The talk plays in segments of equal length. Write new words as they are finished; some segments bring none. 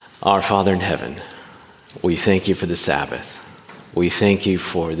Our Father in heaven, we thank you for the Sabbath. We thank you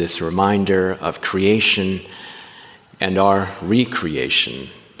for this reminder of creation and our recreation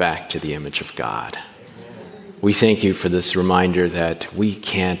back to the image of God. We thank you for this reminder that we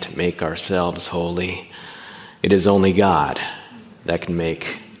can't make ourselves holy. It is only God that can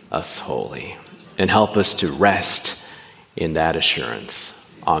make us holy. And help us to rest in that assurance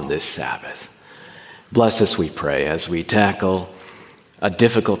on this Sabbath. Bless us, we pray, as we tackle a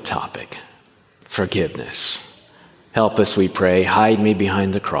difficult topic, forgiveness. Help us, we pray, hide me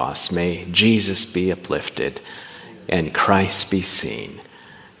behind the cross. May Jesus be uplifted and Christ be seen.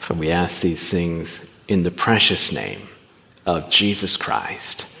 For we ask these things in the precious name of Jesus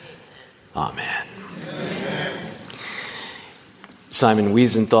Christ. Amen. Amen. Simon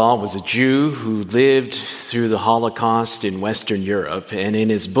Wiesenthal was a Jew who lived through the Holocaust in Western Europe, and in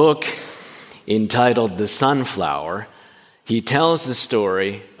his book entitled The Sunflower, he tells the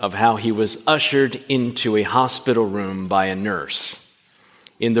story of how he was ushered into a hospital room by a nurse.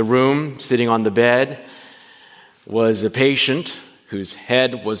 In the room, sitting on the bed, was a patient whose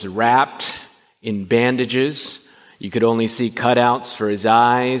head was wrapped in bandages. You could only see cutouts for his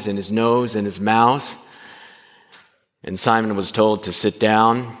eyes and his nose and his mouth. And Simon was told to sit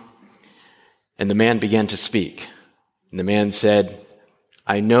down, and the man began to speak. And the man said,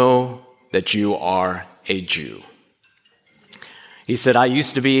 "I know that you are a Jew." He said, "I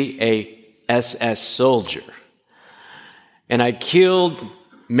used to be a SS soldier, and I killed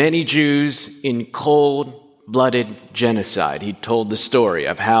many Jews in cold-blooded genocide." He told the story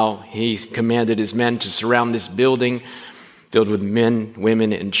of how he commanded his men to surround this building filled with men,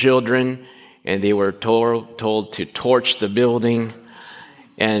 women, and children, and they were told to torch the building,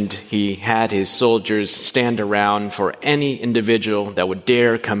 and he had his soldiers stand around for any individual that would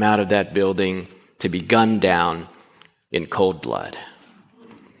dare come out of that building to be gunned down in cold blood.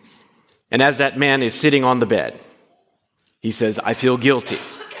 And as that man is sitting on the bed, he says, "I feel guilty.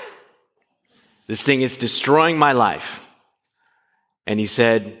 This thing is destroying my life." And he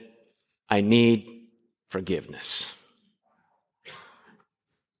said, "I need forgiveness."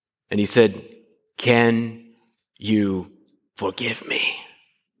 And he said, "Can you forgive me?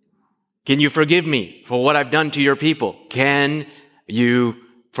 Can you forgive me for what I've done to your people? Can you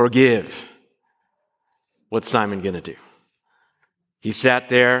forgive?" What's Simon going to do? He sat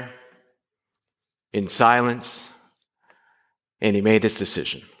there in silence, and he made his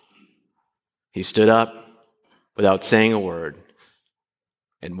decision. He stood up without saying a word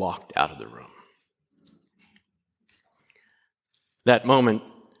and walked out of the room. That moment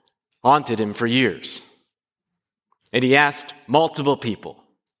haunted him for years. And he asked multiple people,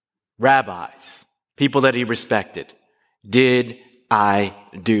 rabbis, people that he respected, "Did I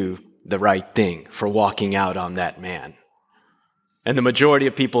do the right thing for walking out on that man?" And the majority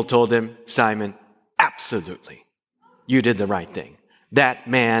of people told him, "Simon, absolutely, you did the right thing. That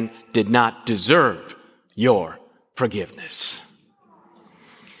man did not deserve your forgiveness."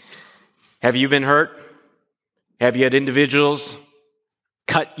 Have you been hurt? Have you had individuals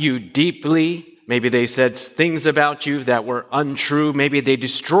cut you deeply? Maybe they said things about you that were untrue. Maybe they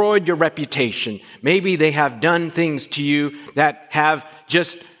destroyed your reputation. Maybe they have done things to you that have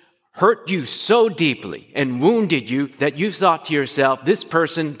just hurt you so deeply and wounded you that you thought to yourself, "This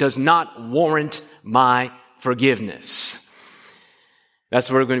person does not warrant my forgiveness." That's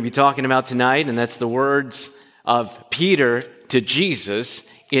what we're going to be talking about tonight, and that's the words of Peter to Jesus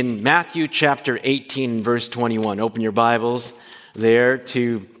in Matthew chapter 18, verse 21. Open your Bibles there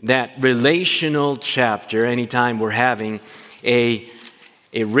to that relational chapter. Anytime we're having a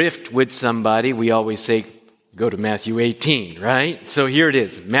rift with somebody, we always say, go to Matthew 18, right? So here it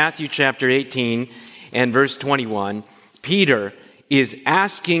is, Matthew chapter 18 and verse 21. Peter is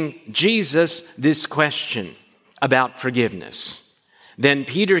asking Jesus this question about forgiveness. Then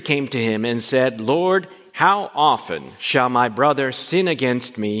Peter came to him and said, "Lord, how often shall my brother sin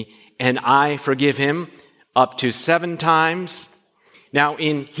against me and I forgive him? Up to 7 times? Now,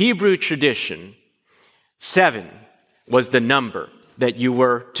 in Hebrew tradition, 7 was the number that you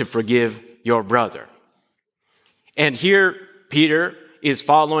were to forgive your brother. And here, Peter is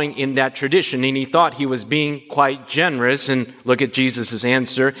following in that tradition, and he thought he was being quite generous. And look at Jesus'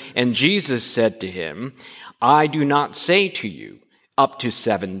 answer. And Jesus said to him, "I do not say to you up to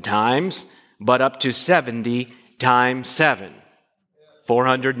 7 times, but up to 70 times 7.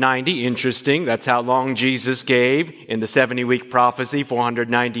 490, interesting. That's how long Jesus gave in the 70-week prophecy,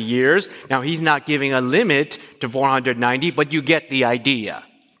 490 years. Now, he's not giving a limit to 490, but you get the idea.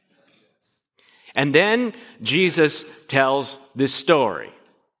 And then Jesus tells this story,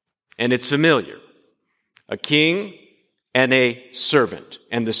 and it's familiar. A king and a servant.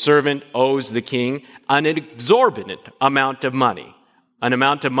 And the servant owes the king an exorbitant amount of money, an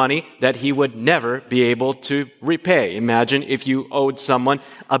amount of money that he would never be able to repay. Imagine if you owed someone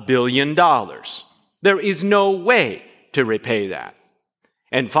 $1 billion. There is no way to repay that.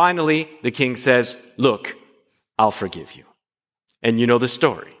 And finally, the king says, look, I'll forgive you. And you know the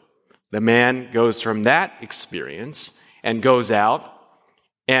story. The man goes from that experience and goes out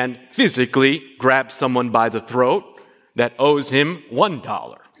and physically grabs someone by the throat that owes him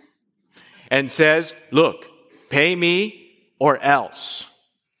 $1 and says, look, pay me or else.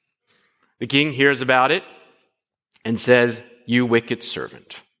 The king hears about it and says, you wicked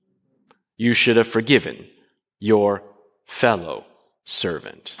servant, you should have forgiven your fellow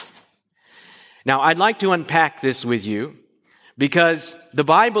servant. Now, I'd like to unpack this with you because the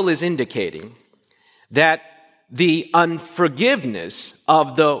Bible is indicating that the unforgiveness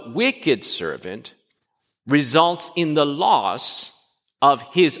of the wicked servant results in the loss of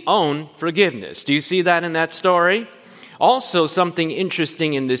his own forgiveness. Do you see that in that story? Also, something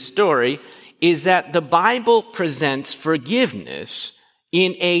interesting in this story is that the Bible presents forgiveness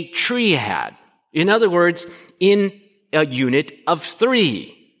in a triad. In other words, in a unit of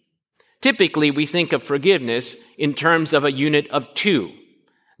 3. Typically, we think of forgiveness in terms of a unit of 2,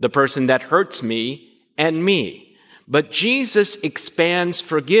 the person that hurts me and me. But Jesus expands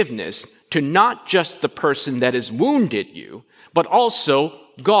forgiveness to not just the person that has wounded you, but also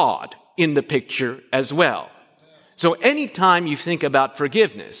God in the picture as well. So anytime you think about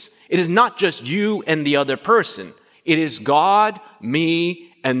forgiveness, it is not just you and the other person. It is God,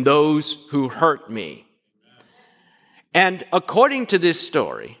 me, and those who hurt me. And according to this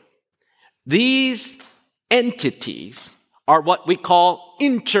story, these entities are what we call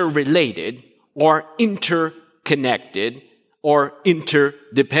interrelated or interconnected or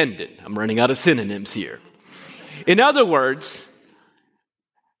interdependent. I'm running out of synonyms here. In other words,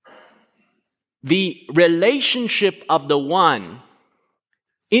 the relationship of the one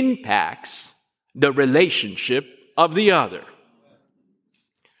impacts the relationship of the other.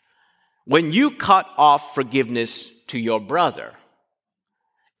 When you cut off forgiveness to your brother,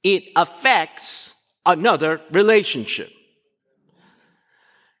 it affects another relationship.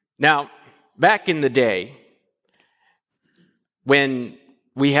 Now, back in the day, when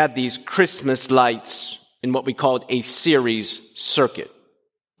we had these Christmas lights in what we called a series circuit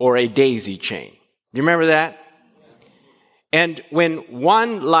or a daisy chain. You remember that? And when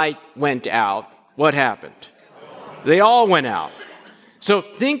one light went out, what happened? They all went out. So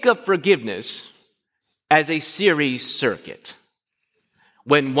think of forgiveness as a series circuit.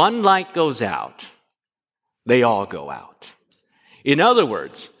 When one light goes out, they all go out. In other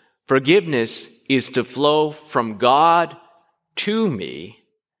words, forgiveness is to flow from God to me,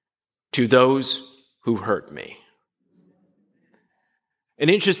 to those who hurt me. An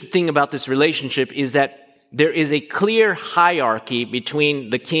interesting thing about this relationship is that there is a clear hierarchy between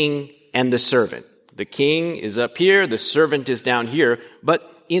the king and the servant. The king is up here, the servant is down here, but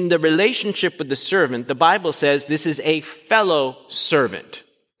in the relationship with the servant, the Bible says this is a fellow servant.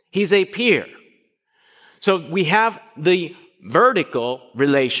 He's a peer. So we have the vertical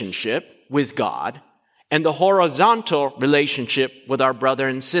relationship with God and the horizontal relationship with our brother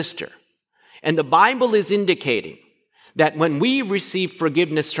and sister. And the Bible is indicating that when we receive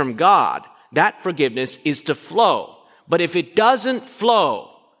forgiveness from God, that forgiveness is to flow. But if it doesn't flow,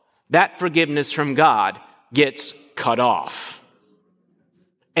 that forgiveness from God gets cut off.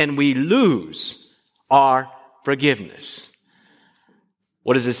 And we lose our forgiveness.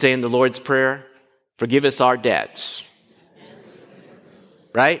 What does it say in the Lord's Prayer? Forgive us our debts.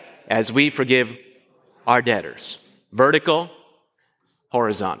 Right? As we forgive our debtors. Vertical,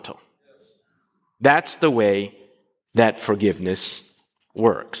 horizontal. That's the way that forgiveness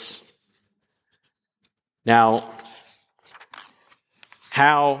works. Now,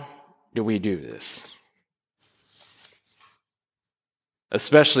 how do we do this?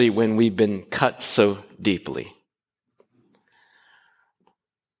 Especially when we've been cut so deeply.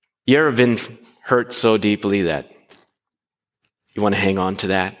 You ever been hurt so deeply that you want to hang on to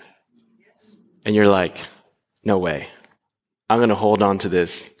that? And you're like, no way. I'm going to hold on to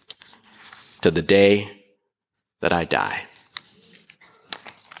this to the day that I die.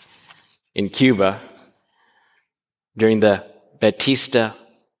 In Cuba, during the Batista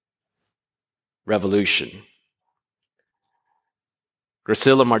Revolution,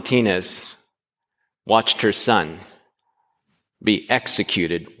 Graciela Martinez watched her son be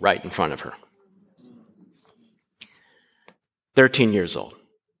executed right in front of her. 13 years old.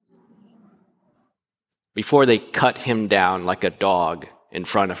 Before they cut him down like a dog in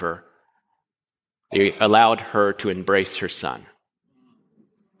front of her, He allowed her to embrace her son.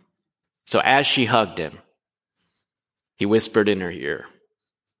 So as she hugged him, he whispered in her ear.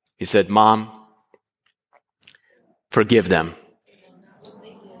 He said, "Mom, forgive them.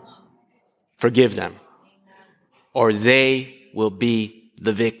 Forgive them, or they will be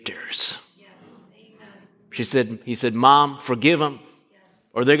the victors." He said, "Mom, forgive them,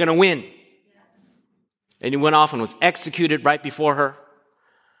 or they're going to win." And he went off and was executed right before her.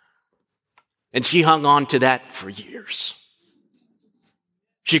 And she hung on to that for years.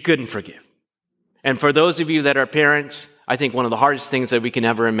 She couldn't forgive. And for those of you that are parents, I think one of the hardest things that we can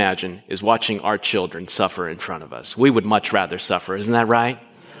ever imagine is watching our children suffer in front of us. We would much rather suffer, isn't that right?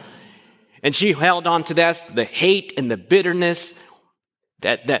 And she held on to that, the hate and the bitterness,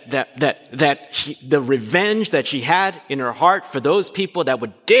 the revenge that she had in her heart for those people that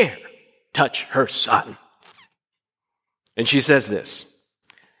would dare touch her son. And she says this,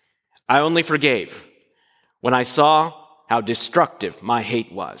 "I only forgave when I saw how destructive my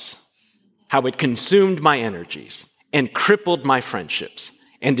hate was, how it consumed my energies and crippled my friendships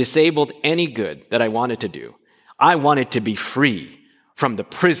and disabled any good that I wanted to do. I wanted to be free from the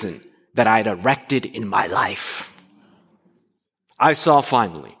prison that I had erected in my life. I saw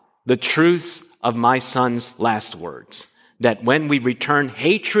finally the truth of my son's last words, that when we return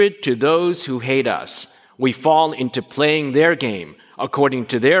hatred to those who hate us, we fall into playing their game according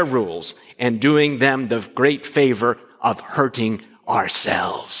to their rules and doing them the great favor of hurting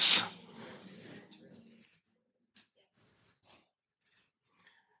ourselves."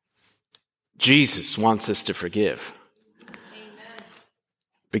 Jesus wants us to forgive.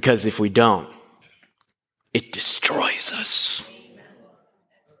 Because if we don't, it destroys us.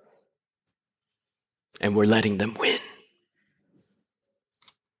 And we're letting them win.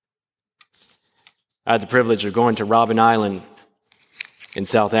 I had the privilege of going to Robben Island in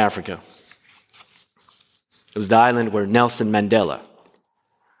South Africa. It was the island where Nelson Mandela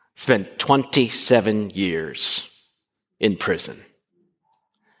spent 27 years in prison.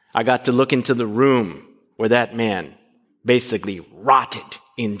 I got to look into the room where that man basically rotted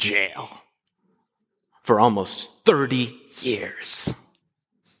in jail for almost 30 years.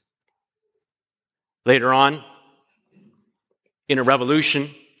 Later on, in a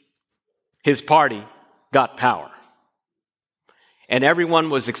revolution, his party got power. And everyone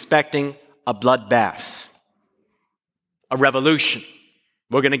was expecting a bloodbath, a revolution.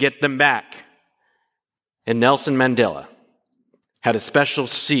 We're going to get them back. And Nelson Mandela had a special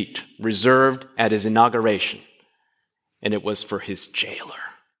seat reserved at his inauguration, and it was for his jailer.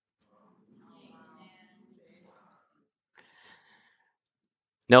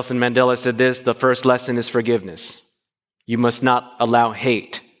 Nelson Mandela said this, "The first lesson is forgiveness. You must not allow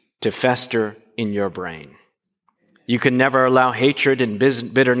hate to fester in your brain. You can never allow hatred and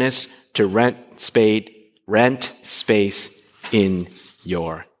bitterness to rent space in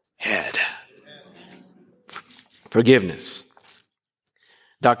your head." Forgiveness.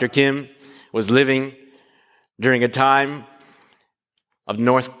 Dr. Kim was living during a time of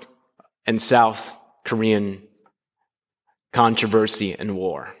North and South Korean controversy and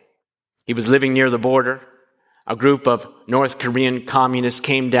war. He was living near the border. A group of North Korean communists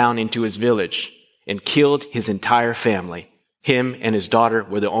came down into his village and killed his entire family. Him and his daughter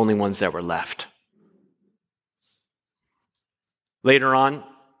were the only ones that were left. Later on,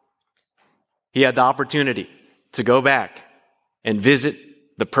 he had the opportunity to go back and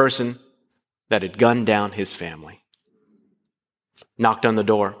visit the person that had gunned down his family. Knocked on the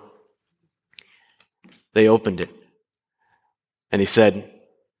door. They opened it. And he said,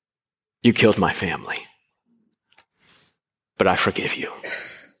 "You killed my family, but I forgive you."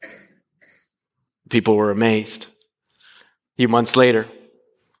 People were amazed. A few months later,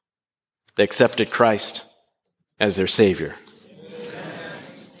 they accepted Christ as their Savior.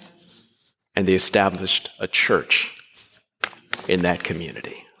 And they established a church in that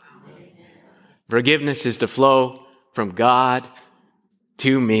community. Forgiveness is to flow from God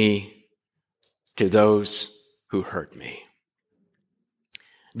to me, to those who hurt me.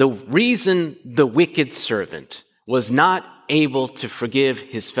 The reason the wicked servant was not able to forgive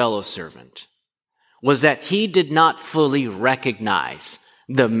his fellow servant was that he did not fully recognize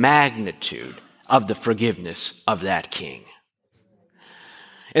the magnitude of the forgiveness of that king.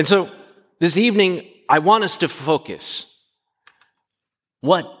 And so this evening, I want us to focus.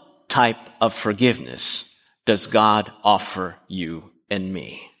 What type of forgiveness does God offer you and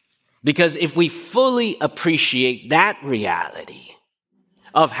me? Because if we fully appreciate that reality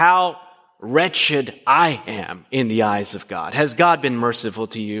of how wretched I am in the eyes of God, has God been merciful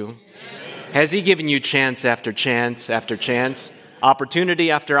to you? Has He given you chance after chance after chance?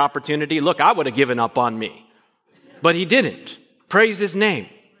 Opportunity after opportunity. Look, I would have given up on me. But he didn't. Praise his name.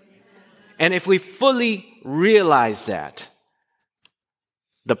 And if we fully realize that,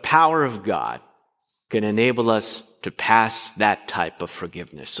 the power of God can enable us to pass that type of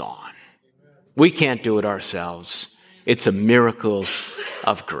forgiveness on. We can't do it ourselves. It's a miracle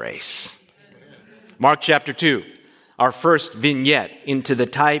of grace. Mark chapter 2, our first vignette into the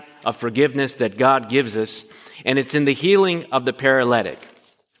type of forgiveness that God gives us, and it's in the healing of the paralytic.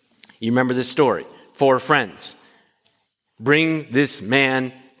 You remember this story. 4 friends bring this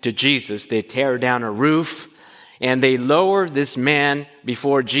man to Jesus. They tear down a roof, and they lower this man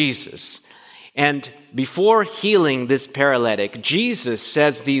before Jesus. And before healing this paralytic, Jesus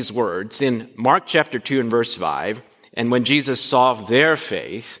says these words in Mark chapter 2 and verse 5. And when Jesus saw their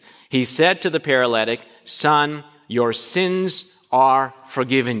faith, he said to the paralytic, "Son, your sins are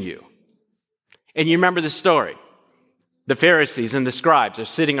forgiven you." And you remember the story. The Pharisees and the scribes are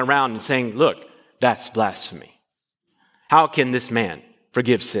sitting around and saying, "Look, that's blasphemy. How can this man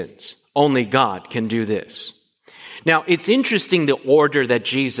forgive sins? Only God can do this." Now, it's interesting the order that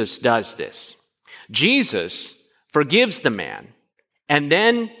Jesus does this. Jesus forgives the man and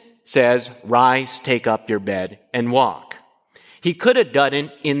then says, "Rise, take up your bed, and walk." He could have done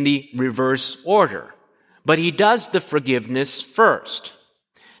it in the reverse order, but he does the forgiveness first.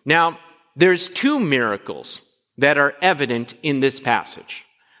 Now, there's 2 miracles that are evident in this passage.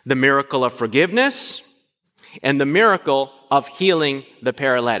 The miracle of forgiveness and the miracle of healing the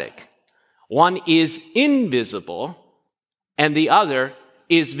paralytic. One is invisible and the other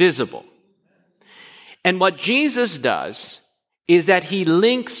is visible. And what Jesus does is that he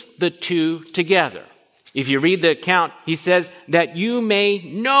links the 2 together. If you read the account, he says that you may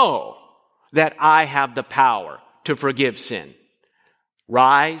know that I have the power to forgive sin.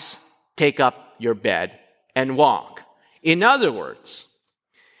 Rise, take up your bed, and walk. In other words,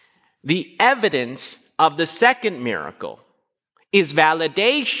 the evidence of the second miracle is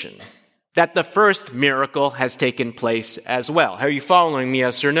validation that the first miracle has taken place as well. Are you following me,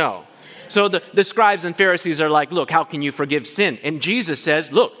 yes or no? So the scribes and Pharisees are like, "Look, how can you forgive sin?" And Jesus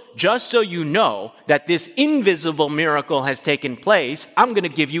says, "Look, just so you know that this invisible miracle has taken place, I'm going to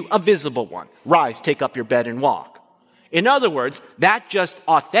give you a visible one. Rise, take up your bed, and walk." In other words, that just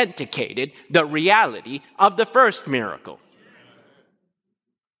authenticated the reality of the first miracle.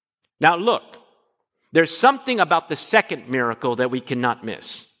 Now look, there's something about the second miracle that we cannot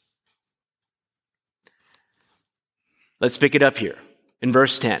miss. Let's pick it up here in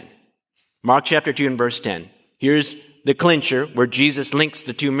verse 10. Mark chapter 2 and verse 10. Here's the clincher where Jesus links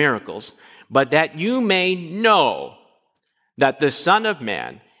the 2 miracles. "But that you may know that the Son of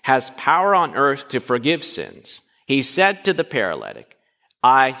Man has power on earth to forgive sins, he said to the paralytic,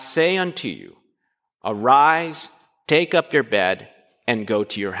 I say unto you, arise, take up your bed, and go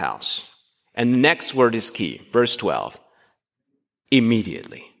to your house." And the next word is key. Verse 12.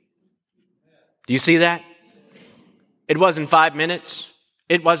 Immediately. Do you see that? It wasn't 5 minutes.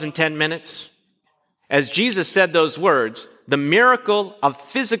 It wasn't 10 minutes. As Jesus said those words, the miracle of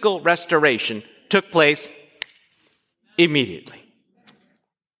physical restoration took place immediately.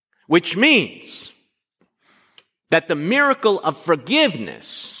 Which means that the miracle of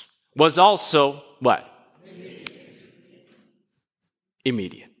forgiveness was also what?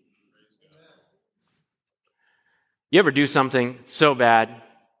 Immediate. You ever do something so bad,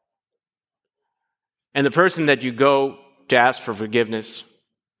 and the person that you go to ask for forgiveness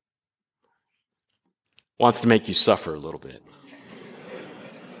wants to make you suffer a little bit?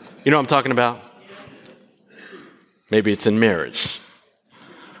 You know what I'm talking about? Maybe it's in marriage.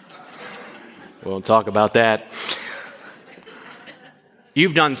 We won't talk about that.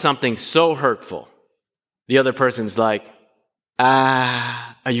 You've done something so hurtful. The other person's like,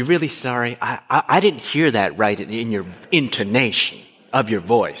 are you really sorry? I didn't hear that right in your intonation of your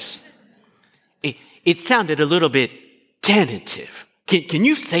voice. It sounded a little bit tentative. Can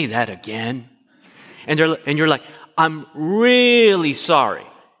you say that again? And you're like, I'm really sorry.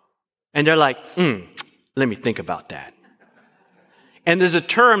 And they're like, let me think about that. And there's a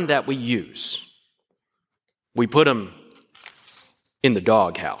term that we use. We put them in the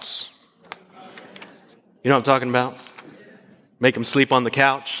doghouse. You know what I'm talking about? Make them sleep on the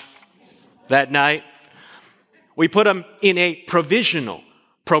couch that night. We put them in a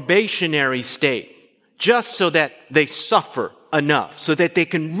probationary state, just so that they suffer enough, so that they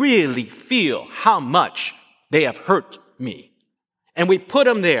can really feel how much they have hurt me. And we put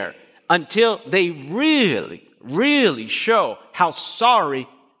them there until they really, really show how sorry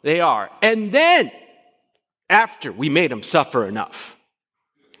they are. And then, after we made them suffer enough,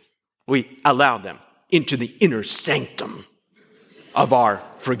 we allow them into the inner sanctum of our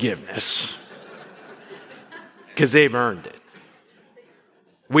forgiveness. Because they've earned it.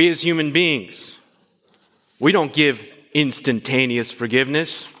 We as human beings, we don't give instantaneous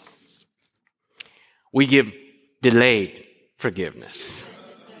forgiveness. We give delayed forgiveness.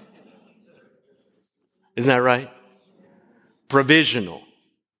 Isn't that right? Provisional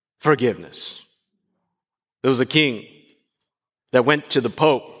forgiveness. There was a king that went to the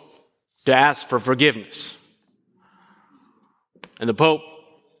Pope to ask for forgiveness. And the Pope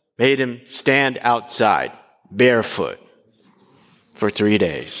made him stand outside, barefoot, for 3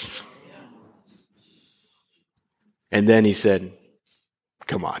 days. And then he said,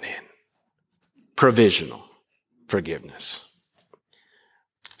 come on in. Provisional forgiveness.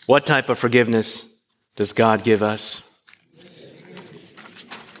 What type of forgiveness does God give us?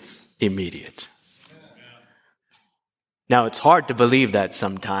 Immediate. Now, it's hard to believe that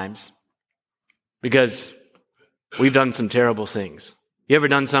sometimes because we've done some terrible things. You ever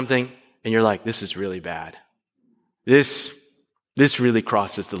done something and you're like, this is really bad. This really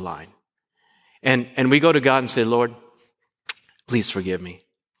crosses the line. And we go to God and say, Lord, please forgive me.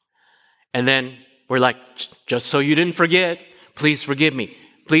 And then we're like, just so you didn't forget, please forgive me.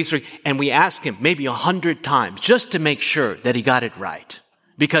 Please forgive. And we ask him maybe 100 times just to make sure that he got it right.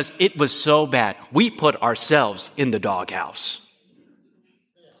 Because it was so bad. We put ourselves in the doghouse.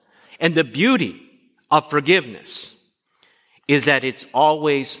 And the beauty of forgiveness is that it's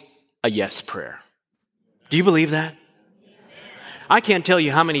always a yes prayer. Do you believe that? I can't tell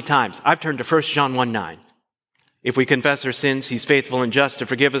you how many times I've turned to 1 John 1:9. If we confess our sins, he's faithful and just to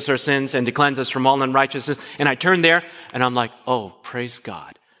forgive us our sins and to cleanse us from all unrighteousness. And I turn there and I'm like, oh, praise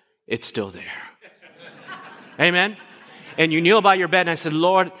God. It's still there. Amen? And you kneel by your bed and I said,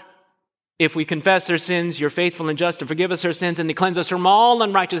 Lord, if we confess our sins, you're faithful and just to forgive us our sins and to cleanse us from all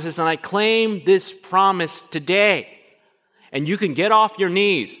unrighteousness. And I claim this promise today. And you can get off your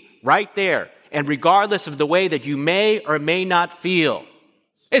knees right there. And regardless of the way that you may or may not feel,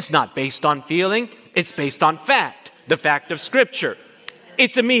 it's not based on feeling. It's based on fact, the fact of Scripture.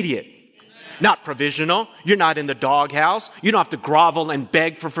 It's immediate, not provisional. You're not in the doghouse. You don't have to grovel and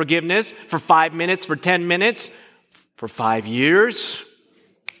beg for forgiveness for 5 minutes, for 10 minutes, for 5 years.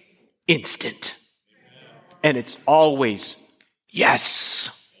 Instant. And it's always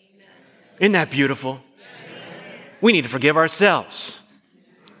yes. Isn't that beautiful? We need to forgive ourselves.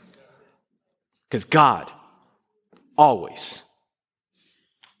 Because God always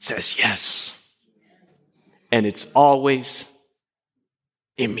says yes. And it's always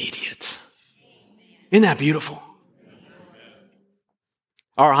immediate. Isn't that beautiful?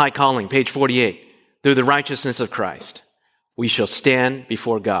 Our high calling, page 48. Through the righteousness of Christ, we shall stand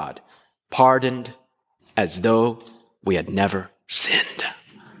before God, pardoned as though we had never sinned.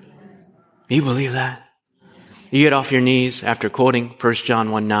 Do you believe that? You get off your knees after quoting 1 John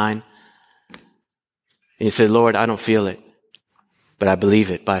 1:9, and you say, Lord, I don't feel it, but I believe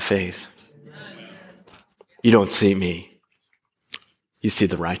it by faith. You don't see me. You see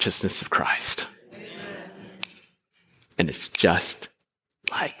the righteousness of Christ. And it's just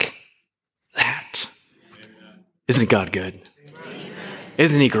like that. Isn't God good?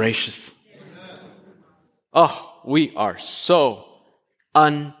 Isn't he gracious? Oh, we are so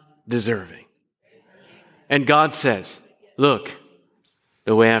undeserving. And God says, look,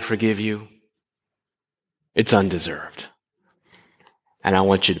 the way I forgive you, it's undeserved. And I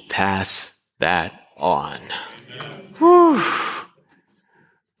want you to pass that on. Whew.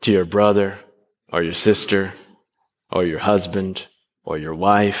 To your brother or your sister or your husband or your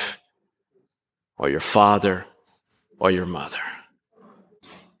wife or your father or your mother.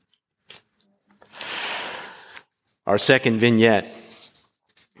 Our second vignette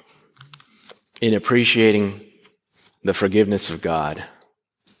in appreciating the forgiveness of God.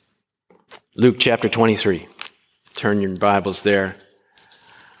 Luke chapter 23. Turn your Bibles there.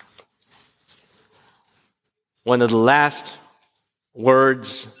 One of the last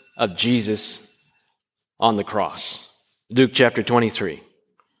words of Jesus on the cross. Luke chapter 23.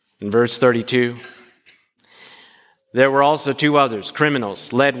 In verse 32. There were also 2 others,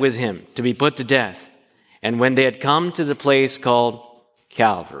 criminals, led with him to be put to death. And when they had come to the place called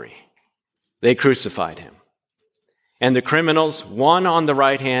Calvary, they crucified him. And the criminals, one on the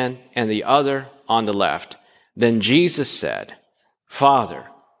right hand and the other on the left. Then Jesus said, Father,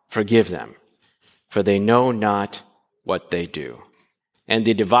 forgive them, for they know not what they do. And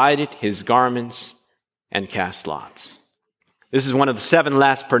they divided his garments and cast lots. This is one of the 7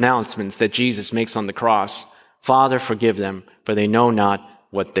 last pronouncements that Jesus makes on the cross. Father, forgive them, for they know not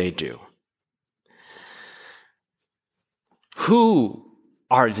what they do. Who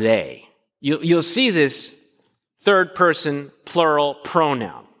are they? You'll see this third person plural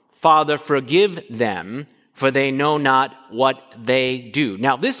pronoun. Father, forgive them, for they know not what they do.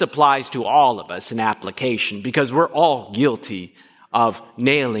 Now, this applies to all of us in application because we're all guilty of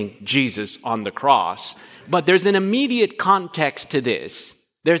nailing Jesus on the cross. But there's an immediate context to this.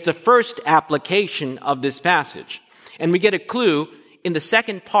 There's the first application of this passage. And we get a clue in the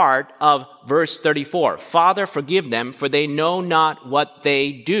second part of verse 34. Father, forgive them, for they know not what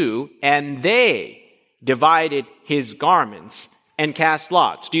they do. And they divided his garments and cast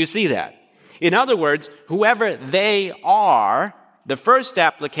lots. Do you see that? In other words, whoever they are, the first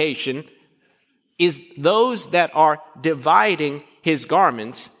application is those that are dividing his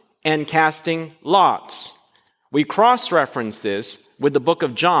garments and casting lots. We cross-reference this with the book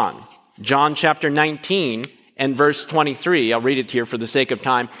of John. John chapter 19 and verse 23. I'll read it here for the sake of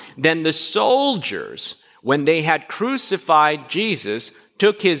time. Then the soldiers, when they had crucified Jesus,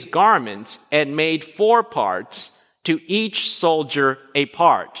 took his garments and made 4 parts, to each soldier a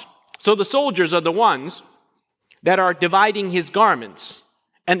part. So the soldiers are the ones that are dividing his garments.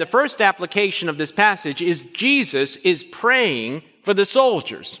 And the first application of this passage is Jesus is praying for the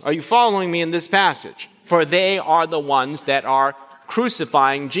soldiers. Are you following me in this passage? For they are the ones that are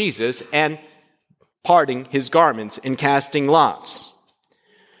crucifying Jesus and parting his garments and casting lots.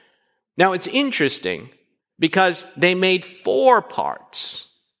 Now it's interesting because they made 4 parts,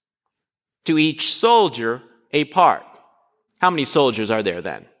 to each soldier a part. How many soldiers are there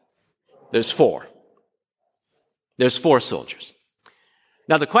then? There's 4. There's 4 soldiers.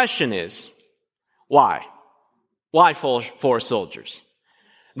 Now the question is, why? Why 4 soldiers?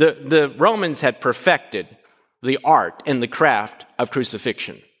 The Romans had perfected the art and the craft of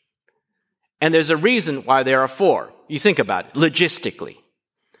crucifixion. And there's a reason why there are 4. You think about it, logistically.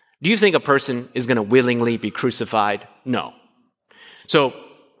 Do you think a person is going to willingly be crucified? No. So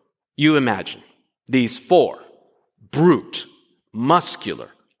you imagine these 4 brute, muscular,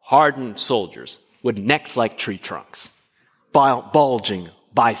 hardened soldiers with necks like tree trunks, bulging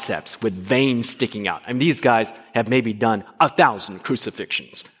biceps with veins sticking out. I mean, these guys have maybe done 1,000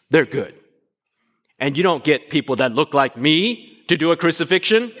 crucifixions. They're good. And you don't get people that look like me to do a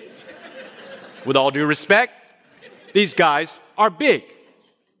crucifixion. With all due respect, these guys are big.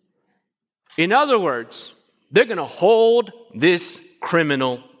 In other words, they're going to hold this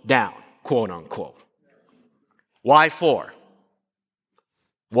criminal down, quote unquote. Why 4?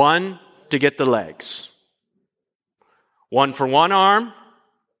 1 to get the legs. 1 for one arm,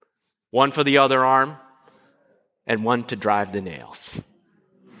 1 for the other arm, and 1 to drive the nails.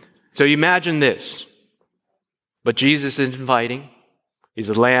 So you imagine this. But Jesus isn't fighting. He's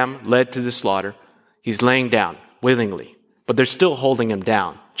a lamb led to the slaughter. He's laying down willingly. But they're still holding him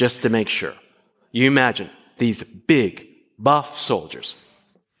down just to make sure. You imagine these big, buff soldiers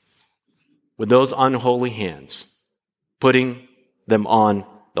with those unholy hands putting them on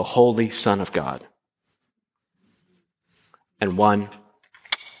the Holy Son of God. And 1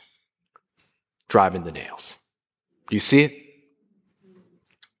 driving the nails. Do you see it?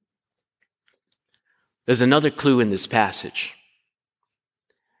 There's another clue in this passage.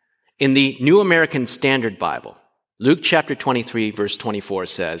 In the New American Standard Bible, Luke chapter 23, verse 24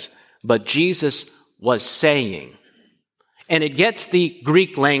 says, but Jesus was saying, and it gets the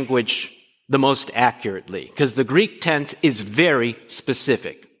Greek language the most accurately, because the Greek tense is very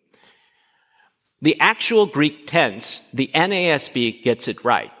specific. The actual Greek tense, the NASB gets it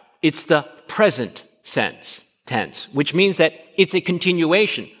right. It's the present tense, which means that it's a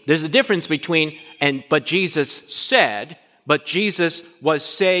continuation. There's a difference between but Jesus said, but Jesus was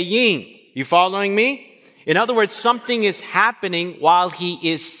saying. You following me? In other words, something is happening while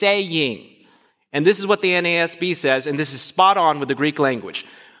he is saying. And this is what the NASB says, and this is spot on with the Greek language.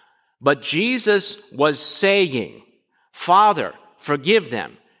 But Jesus was saying, Father, forgive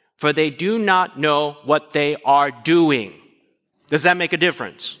them, for they do not know what they are doing. Does that make a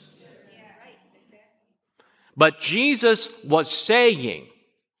difference? But Jesus was saying,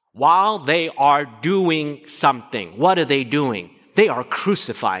 while they are doing something. What are they doing? They are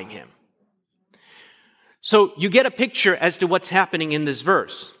crucifying him. So you get a picture as to what's happening in this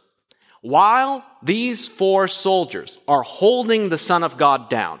verse. While these 4 soldiers are holding the Son of God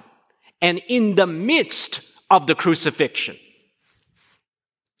down, and in the midst of the crucifixion,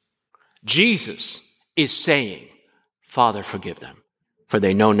 Jesus is saying, Father, forgive them, for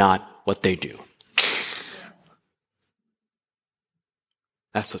they know not what they do.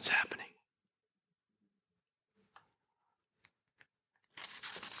 That's what's happening.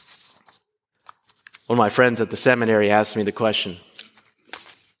 One of my friends at the seminary asked me the question,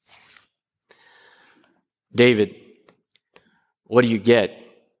 David, what do you get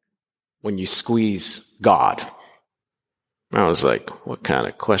when you squeeze God? I was like, what kind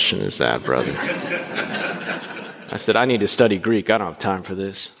of question is that, brother? I said, I need to study Greek. I don't have time for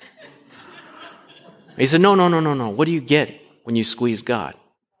this. He said, no. What do you get when you squeeze God?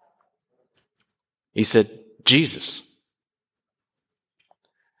 He said, Jesus.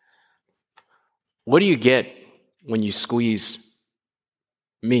 What do you get when you squeeze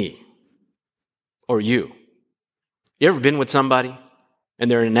me or you? You ever been with somebody and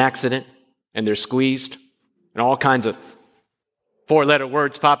they're in an accident and they're squeezed and all kinds of 4-letter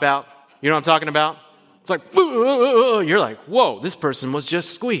words pop out? You know what I'm talking about? It's like, you're like, whoa, this person was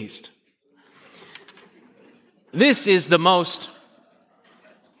just squeezed. This is the most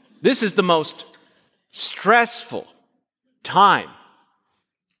stressful time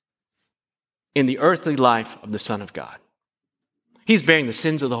in the earthly life of the Son of God. He's bearing the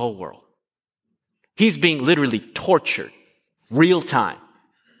sins of the whole world. He's being literally tortured, real time.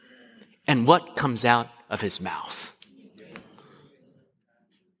 And what comes out of his mouth?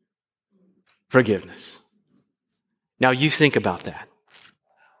 Forgiveness. Now you think about that.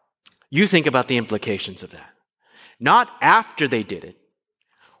 You think about the implications of that. Not after they did it,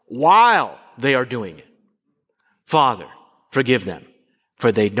 while they are doing it. Father, forgive them,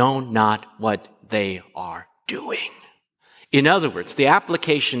 for they know not what they are doing. In other words, the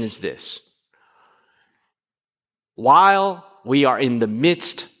application is this. While we are in the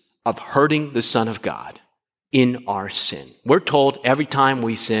midst of hurting the Son of God in our sin, we're told every time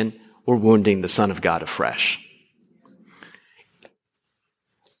we sin, we're wounding the Son of God afresh.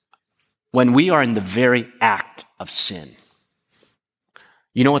 When we are in the very act of sin,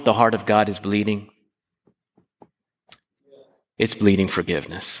 you know what the heart of God is bleeding? It's bleeding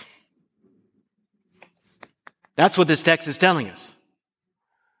forgiveness. That's what this text is telling us.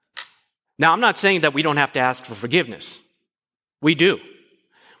 Now, I'm not saying that we don't have to ask for forgiveness. We do.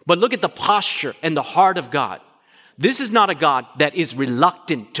 But look at the posture and the heart of God. This is not a God that is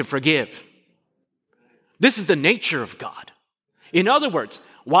reluctant to forgive. This is the nature of God. In other words,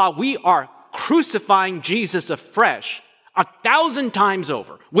 while we are crucifying Jesus afresh 1,000 times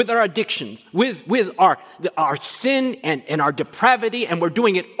over with our addictions, with our sin and our depravity, and we're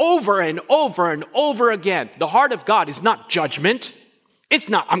doing it over and over and over again. The heart of God is not judgment. It's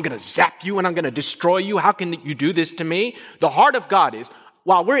not, I'm going to zap you and I'm going to destroy you. How can you do this to me? The heart of God is,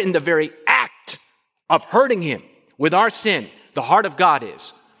 while we're in the very act of hurting him with our sin, the heart of God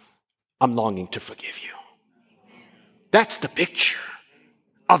is, I'm longing to forgive you. That's the picture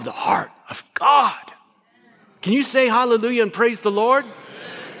of the heart of God. Can you say hallelujah and praise the Lord?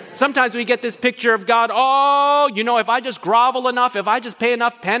 Sometimes we get this picture of God, if I just grovel enough, if I just pay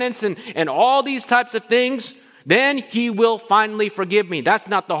enough penance and all these types of things, then he will finally forgive me. That's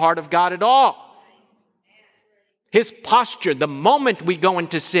not the heart of God at all. His posture, the moment we go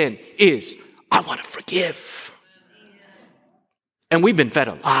into sin, is, I want to forgive. And we've been fed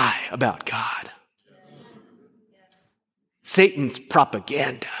a lie about God. Satan's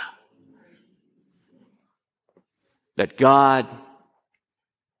propaganda that God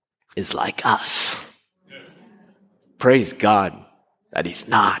is like us. Praise God that he's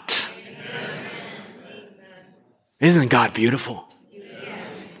not. Isn't God beautiful?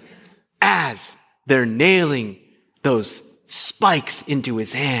 As they're nailing those spikes into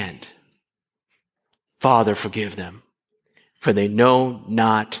his hand, Father, forgive them, for they know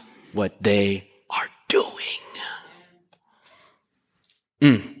not what they are doing.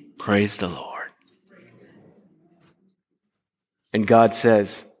 Praise the Lord. And God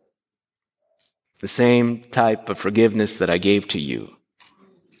says, the same type of forgiveness that I gave to you,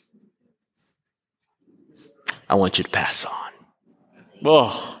 I want you to pass on.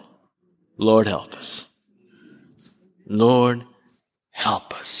 Oh, Lord, help us. Lord,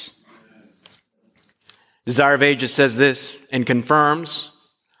 help us. Desire of Ages says this and confirms.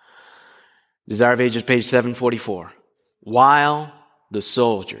 Desire of Ages, page 744. While the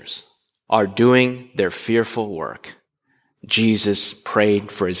soldiers are doing their fearful work, Jesus prayed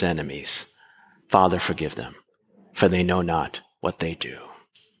for his enemies. Father, forgive them, for they know not what they do.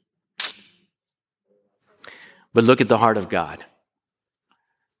 But look at the heart of God.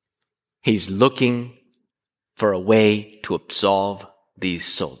 He's looking for a way to absolve these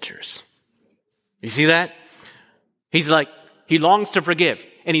soldiers. You see that? He's like, he longs to forgive,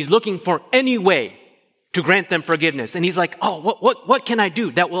 and he's looking for any way to grant them forgiveness. And he's like, what can I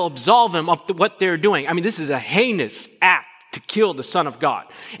do that will absolve them of what they're doing? I mean, this is a heinous act to kill the Son of God.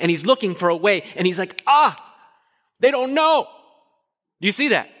 And he's looking for a way, and he's like, they don't know. Do you see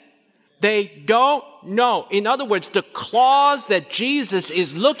that? They don't know. In other words, the clause that Jesus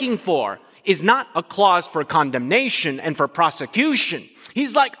is looking for is not a clause for condemnation and for prosecution.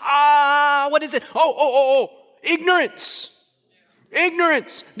 He's like, what is it? Ignorance.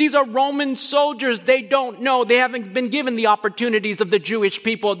 Ignorance. These are Roman soldiers. They don't know. They haven't been given the opportunities of the Jewish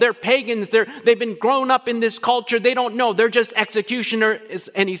people. They're pagans. They've been grown up in this culture. They don't know. They're just executioners.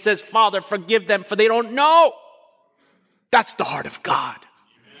 And he says, Father, forgive them, for they don't know. That's the heart of God.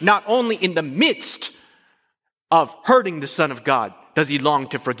 Not only in the midst of hurting the Son of God does he long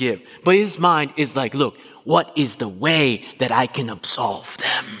to forgive, but his mind is like, look, what is the way that I can absolve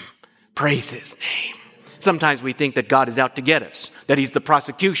them? Praise his name. Sometimes we think that God is out to get us, that he's the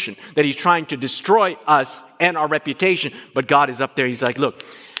prosecution, that he's trying to destroy us and our reputation. But God is up there. He's like, look,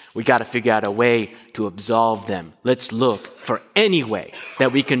 we got to figure out a way to absolve them. Let's look for any way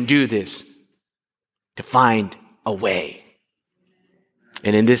that we can do this to find a way.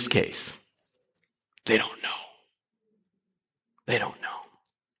 And in this case, they don't know. They don't know.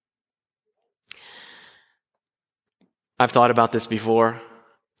 I've thought about this before.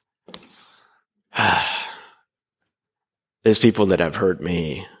 There's people that have hurt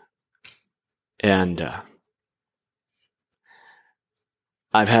me, and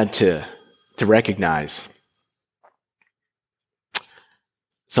I've had to recognize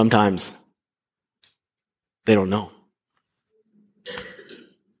sometimes they don't know.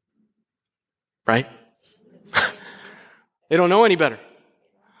 Right? They don't know any better.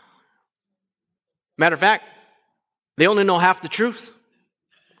 Matter of fact, they only know half the truth.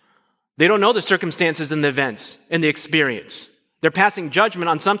 They don't know the circumstances and the events and the experience. They're passing judgment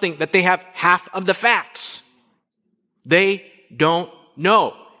on something that they have half of the facts. They don't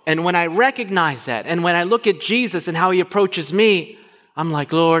know. And when I recognize that, and when I look at Jesus and how he approaches me, I'm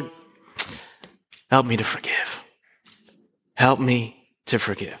like, Lord, help me to forgive. Help me to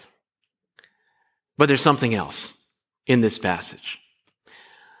forgive. But there's something else in this passage.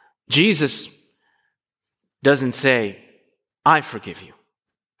 Jesus doesn't say, I forgive you.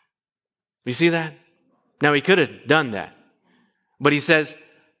 You see that? Now, he could have done that. But he says,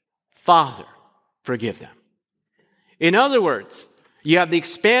 Father, forgive them. In other words, you have the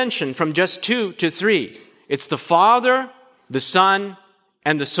expansion from just 2 to 3. It's the Father, the Son,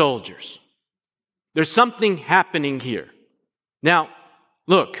 and the soldiers. There's something happening here. Now,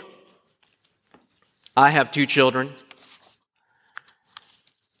 look, I have 2 children,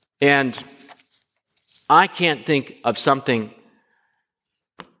 and I can't think of something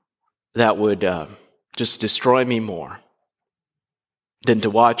that would just destroy me more than to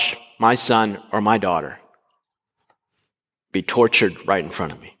watch my son or my daughter be tortured right in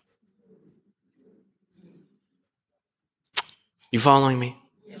front of me. You following me?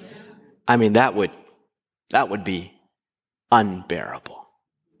 Yes. I mean, that would be unbearable.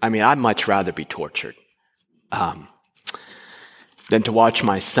 I mean, I'd much rather be tortured than to watch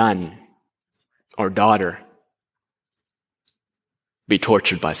my son or daughter be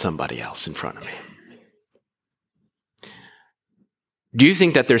tortured by somebody else in front of me. Do you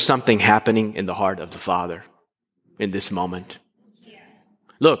think that there's something happening in the heart of the Father in this moment? Yeah.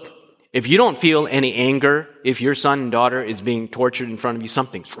 Look, if you don't feel any anger, if your son and daughter is being tortured in front of you,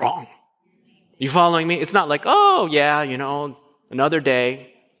 something's wrong. You following me? It's not like, oh yeah, another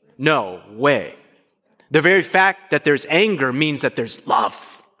day. No way. The very fact that there's anger means that there's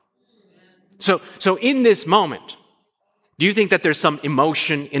love. So in this moment, do you think that there's some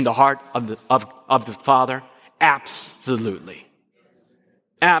emotion in the heart of the Father? Absolutely.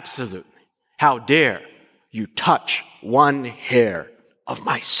 Absolutely. How dare you touch one hair of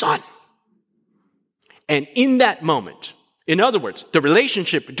my son? And in that moment, in other words, the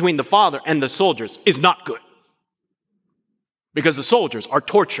relationship between the Father and the soldiers is not good. Because the soldiers are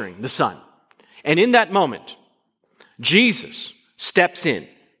torturing the son. And in that moment, Jesus steps in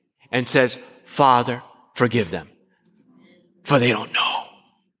and says, Father, forgive them, for they don't know.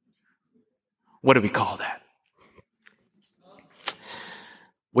 What do we call that?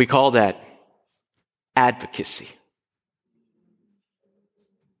 We call that advocacy.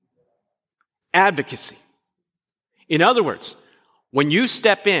 Advocacy. In other words, when you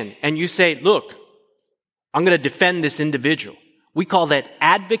step in and you say, look, I'm going to defend this individual, we call that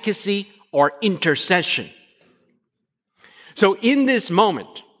advocacy or intercession. So in this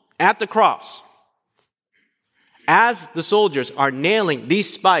moment, at the cross, as the soldiers are nailing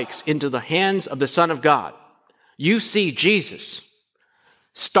these spikes into the hands of the Son of God, you see Jesus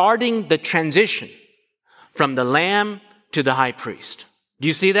starting the transition from the lamb to the high priest. Do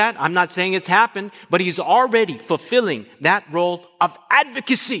you see that? I'm not saying it's happened, but he's already fulfilling that role of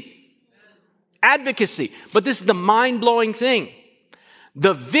advocacy. Advocacy. But this is the mind-blowing thing.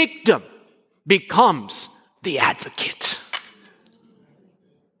 The victim becomes the advocate.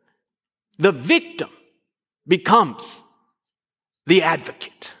 The victim becomes the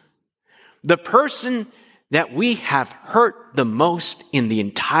advocate. The person that we have hurt the most in the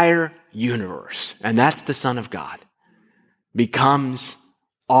entire universe, and that's the Son of God, becomes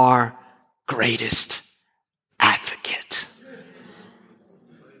our greatest advocate.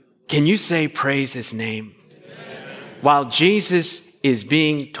 Can you say praise his name? While Jesus is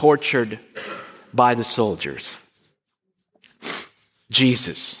being tortured by the soldiers,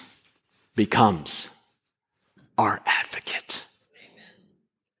 Jesus becomes our advocate.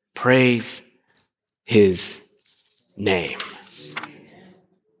 Praise his name.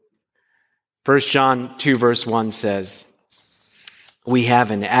 1 John 2 verse 1 says, we have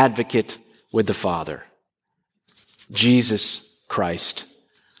an advocate with the Father, Jesus Christ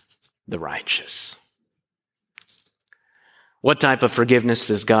the righteous. What type of forgiveness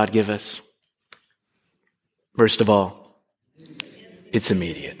does God give us? First of all, it's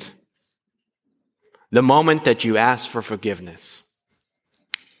immediate. The moment that you ask for forgiveness,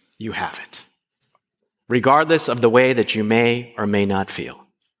 you have it. Regardless of the way that you may or may not feel.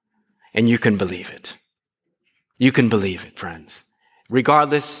 And you can believe it. You can believe it, friends.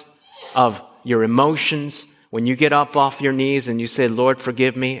 Regardless of your emotions, when you get up off your knees and you say, Lord,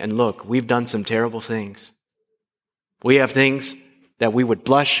 forgive me, and look, we've done some terrible things. We have things that we would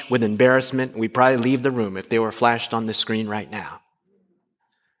blush with embarrassment. We'd probably leave the room if they were flashed on the screen right now.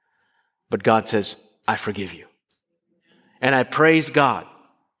 But God says, I forgive you. And I praise God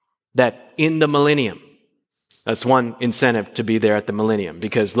that in the millennium, that's one incentive to be there at the millennium.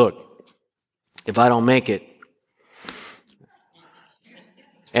 Because look, if I don't make it,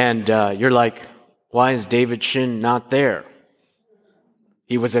 and you're like, why is David Shin not there?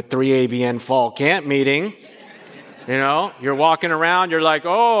 He was at 3ABN fall camp meeting. You know, you're walking around, you're like,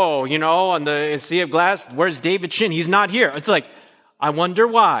 oh, you know, on the sea of glass, where's David Shin? He's not here. It's like, I wonder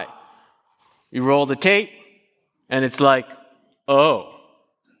why. You roll the tape, and it's like, oh,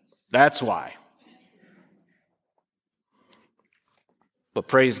 that's why. But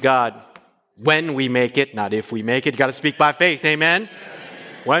praise God, when we make it, not if we make it, you got to speak by faith, amen?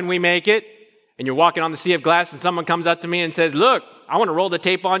 When we make it, and you're walking on the sea of glass, and someone comes up to me and says, look, I want to roll the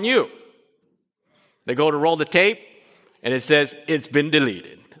tape on you. They go to roll the tape, and it says, it's been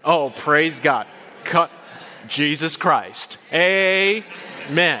deleted. Oh, praise God. Cut. Jesus Christ.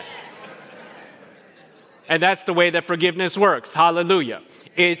 Amen. And that's the way that forgiveness works. Hallelujah.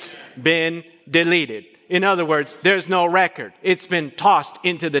 It's been deleted. In other words, there's no record. It's been tossed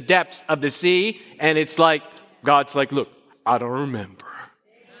into the depths of the sea, and it's like, God's like, look, I don't remember.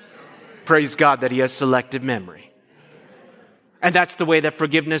 Praise God that he has selective memory. And that's the way that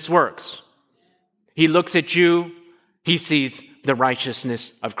forgiveness works. He looks at you, he sees the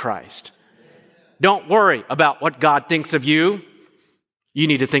righteousness of Christ. Don't worry about what God thinks of you. You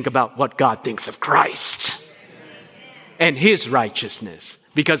need to think about what God thinks of Christ and his righteousness.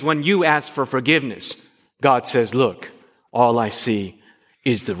 Because when you ask for forgiveness, God says, look, all I see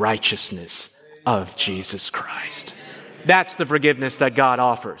is the righteousness of Jesus Christ. That's the forgiveness that God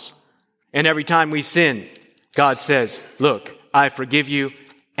offers. And every time we sin, God says, look, I forgive you,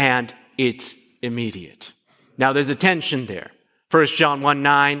 and it's immediate. Now there's a tension there. 1 John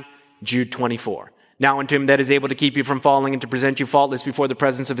 1:9, Jude 24. Now unto him that is able to keep you from falling and to present you faultless before the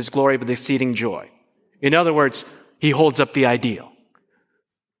presence of his glory with exceeding joy. In other words, he holds up the ideal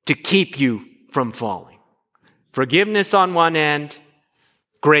to keep you from falling. Forgiveness on one end,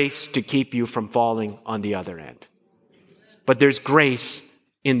 grace to keep you from falling on the other end. But there's grace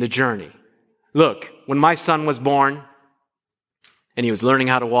in the journey. Look, when my son was born and he was learning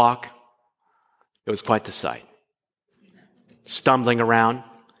how to walk, it was quite the sight. Stumbling around.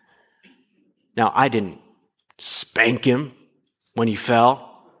 Now, I didn't spank him when he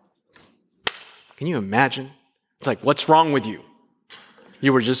fell. Can you imagine? It's like, what's wrong with you?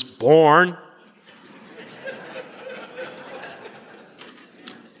 You were just born.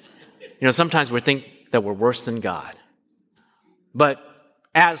 You know, sometimes we think that we're worse than God. But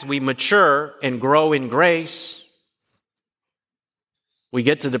as we mature and grow in grace, we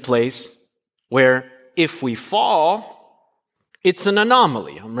get to the place where if we fall, it's an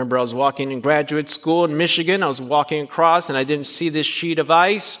anomaly. I remember I was walking in graduate school in Michigan. I was walking across and I didn't see this sheet of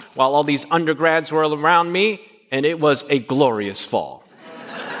ice while all these undergrads were around me, and it was a glorious fall.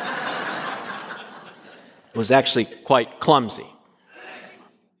 It was actually quite clumsy.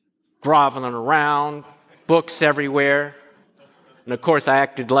 Groveling around, books everywhere. And of course, I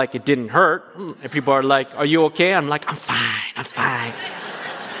acted like it didn't hurt. And people are like, are you okay? I'm like, I'm fine.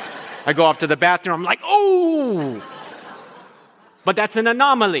 I go off to the bathroom. I'm like, oh! But that's an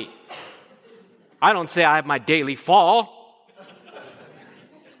anomaly. I don't say I have my daily fall.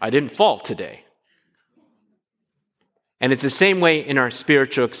 I didn't fall today. And it's the same way in our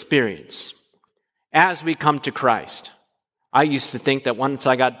spiritual experience. as we come to Christ. I used to think that once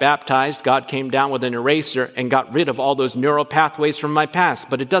I got baptized, God came down with an eraser and got rid of all those neural pathways from my past,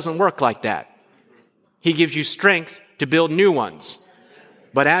 but it doesn't work like that. He gives you strength to build new ones.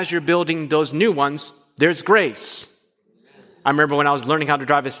 But as you're building those new ones, there's grace. I remember when I was learning how to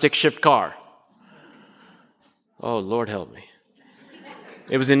drive a stick-shift car. Oh, Lord help me.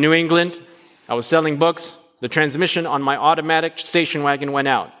 It was in New England. I was selling books. The transmission on my automatic station wagon went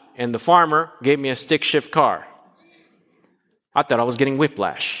out, and the farmer gave me a stick-shift car. I thought I was getting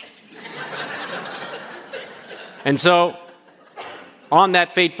whiplash. And so, on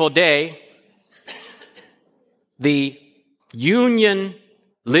that fateful day, the Union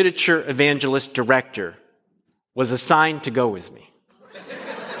Literature Evangelist Director was assigned to go with me.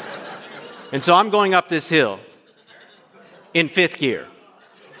 And so I'm going up this hill in 5th gear.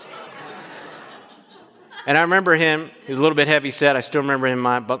 And I remember him, he was a little bit heavy set. I still remember him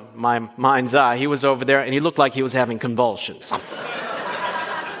in my mind's eye. He was over there, and he looked like he was having convulsions.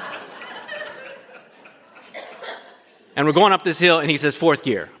 And we're going up this hill, and he says, 4th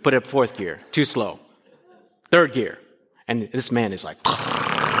gear. Put it up 4th gear. Too slow. 3rd gear. And this man is like,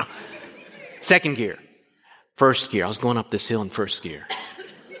 2nd gear. 1st gear. I was going up this hill in 1st gear.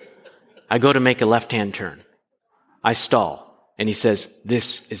 I go to make a left-hand turn. I stall. And he says,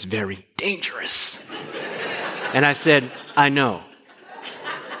 this is very dangerous. And I said, I know.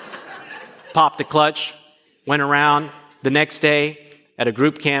 Popped the clutch, went around. The next day at a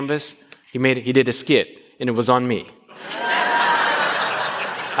group canvas, he did a skit, and it was on me.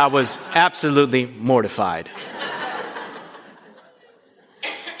 I was absolutely mortified.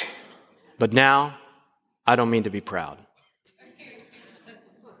 But now, I don't mean to be proud.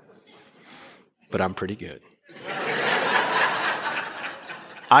 But I'm pretty good.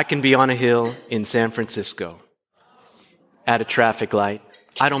 I can be on a hill in San Francisco at a traffic light.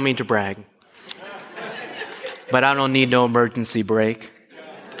 I don't mean to brag, but I don't need no emergency brake.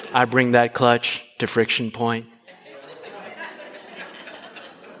 I bring that clutch to friction point,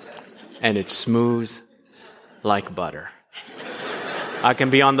 and it's smooth like butter. I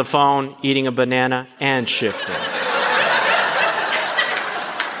can be on the phone eating a banana and shifting.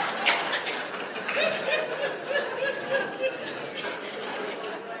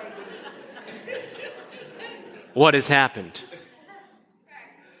 What has happened?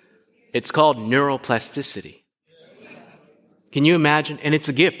 It's called neuroplasticity. Can you imagine? And it's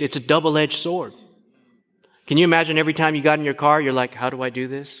a gift. It's a double-edged sword. Can you imagine every time you got in your car, you're like, how do I do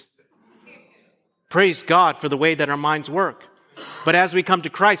this? Praise God for the way that our minds work. But as we come to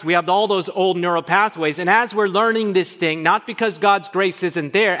Christ, we have all those old neural pathways. And as we're learning this thing, not because God's grace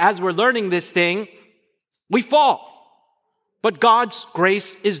isn't there, as we're learning this thing, we fall. But God's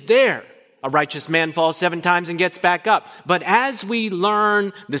grace is there. A righteous man falls 7 times and gets back up. But as we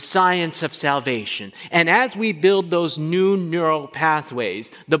learn the science of salvation, and as we build those new neural pathways,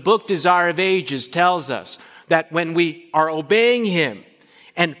 the book Desire of Ages tells us that when we are obeying Him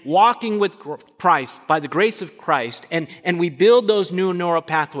and walking with Christ by the grace of Christ, and we build those new neural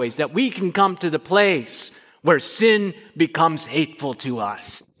pathways, that we can come to the place where sin becomes hateful to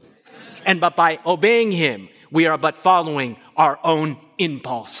us. And but by obeying Him, we are but following our own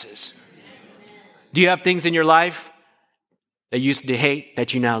impulses. Do you have things in your life that you used to hate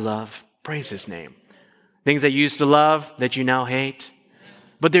that you now love? Praise His name. Things that you used to love that you now hate.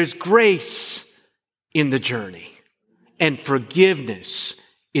 But there's grace in the journey. And forgiveness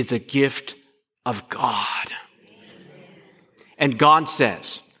is a gift of God. And God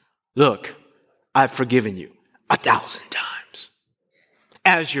says, look, I've forgiven you 1,000 times.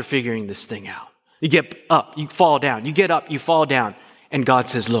 As you're figuring this thing out, you get up, you fall down, you get up, you fall down. And God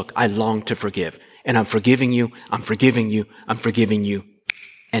says, look, I long to forgive. And I'm forgiving you, I'm forgiving you, I'm forgiving you.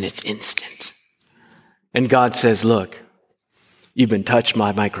 And it's instant. And God says, look, you've been touched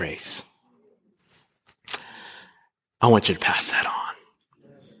by my grace. I want you to pass that on.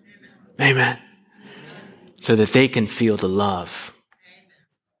 Amen. So that they can feel the love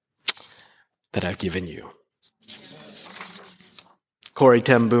that I've given you. Corrie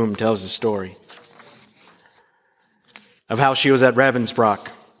ten Boom tells the story of how she was at Ravensbrück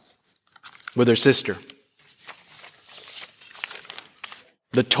with her sister.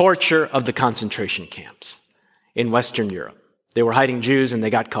 The torture of the concentration camps in Western Europe. They were hiding Jews and they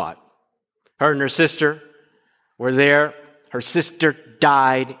got caught. Her and her sister were there. Her sister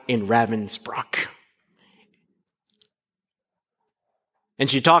died in Ravensbrück. And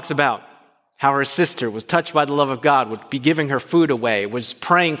she talks about how her sister was touched by the love of God, would be giving her food away, was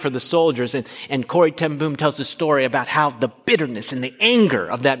praying for the soldiers. And Corrie ten Boom tells the story about how the bitterness and the anger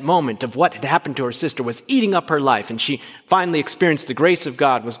of that moment of what had happened to her sister was eating up her life. And she finally experienced the grace of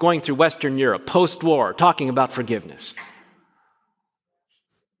God, was going through Western Europe, post-war, talking about forgiveness.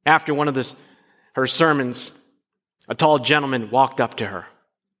 After one of her sermons, a tall gentleman walked up to her,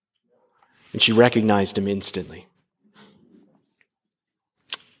 and she recognized him instantly.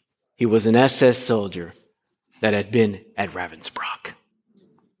 He was an SS soldier that had been at Ravensbrück.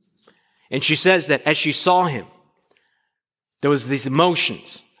 And she says that as she saw him, there was these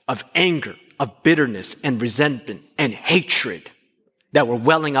emotions of anger, of bitterness and resentment and hatred that were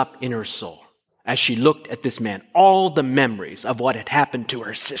welling up in her soul. As she looked at this man, all the memories of what had happened to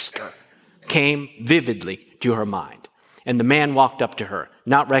her sister came vividly to her mind. And the man walked up to her,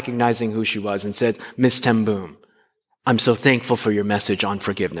 not recognizing who she was, and said, "Miss ten Boom, I'm so thankful for your message on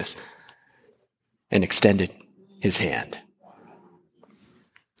forgiveness," and extended his hand.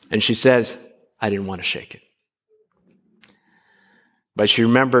 And she says, "I didn't want to shake it." But she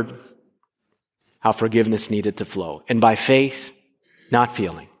remembered how forgiveness needed to flow. And by faith, not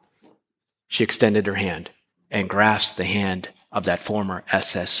feeling, she extended her hand and grasped the hand of that former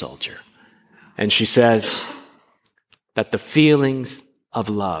SS soldier. And she says that the feelings of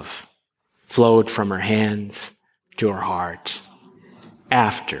love flowed from her hands to her heart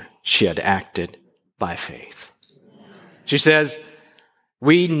after she had acted by faith. She says,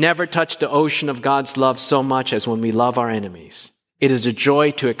 "We never touch the ocean of God's love so much as when we love our enemies. It is a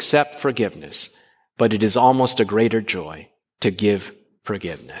joy to accept forgiveness, but it is almost a greater joy to give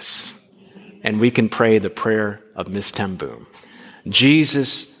forgiveness." And we can pray the prayer of Miss ten Boom.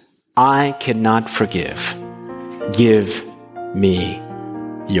 "Jesus, I cannot forgive. Give me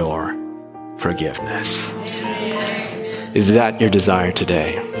your forgiveness." Is that your desire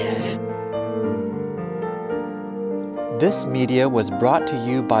today? Yes. This media was brought to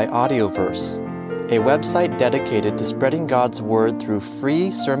you by Audioverse, a website dedicated to spreading God's Word through free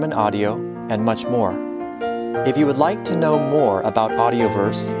sermon audio and much more. If you would like to know more about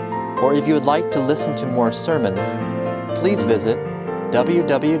Audioverse, or if you would like to listen to more sermons, please visit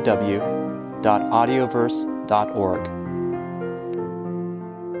www.audioverse.org.